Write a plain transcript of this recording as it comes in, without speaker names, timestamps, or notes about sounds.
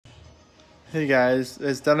Hey guys,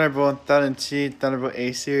 it's Thunderbolt Thunderbolt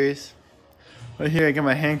A series. Right here I got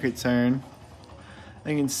my hand crate Siren.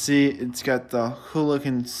 I can see it's got the cool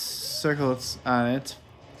looking circles on it.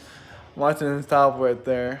 Watching the top right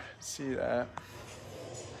there. See that?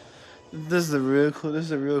 This is a real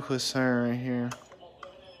cool Siren right here.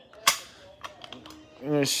 I'm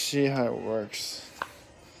gonna see how it works.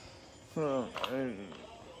 Let's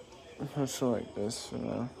show like this for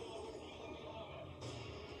now.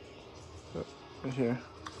 Right here.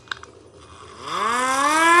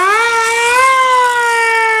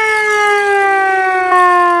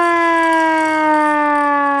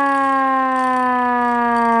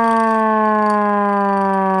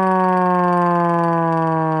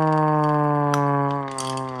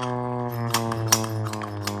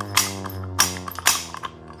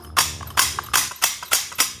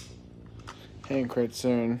 Hand crate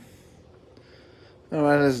soon. No,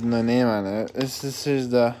 that isn't the name on it.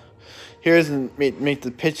 Here's make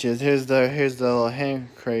the pitches. Here's the little hand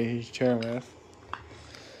crate he's turning with.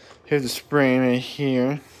 Here's the spring right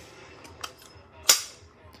here.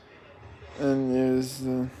 And there's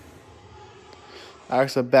the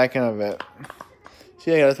actual back end of it.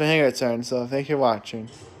 So yeah, that's my hand crate turn. So thank you for watching.